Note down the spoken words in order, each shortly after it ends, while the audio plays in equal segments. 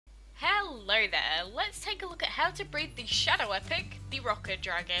Hello there, let's take a look at how to breed the Shadow Epic, the Rocker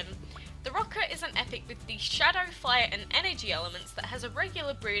Dragon. The Rocker is an epic with the Shadow, Fire and Energy elements that has a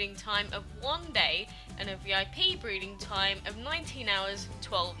regular breeding time of 1 day and a VIP breeding time of 19 hours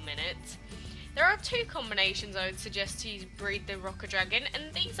 12 minutes. There are two combinations I would suggest to breed the Rocker Dragon,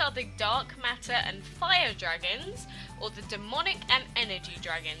 and these are the Dark Matter and Fire Dragons, or the Demonic and Energy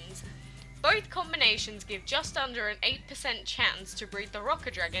Dragons. Both combinations give just under an 8% chance to breed the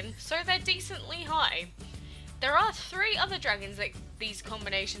Rocker Dragon, so they're decently high. There are 3 other dragons that these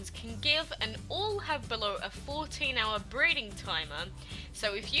combinations can give, and all have below a 14-hour breeding timer,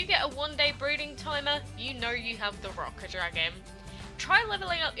 so if you get a 1-day breeding timer, you know you have the Rocker Dragon. Try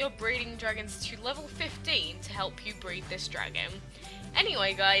leveling up your breeding dragons to level 15 to help you breed this dragon.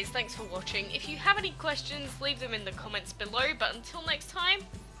 Anyway guys, thanks for watching. If you have any questions, leave them in the comments below, but until next time,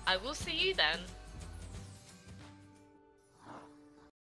 I will see you then.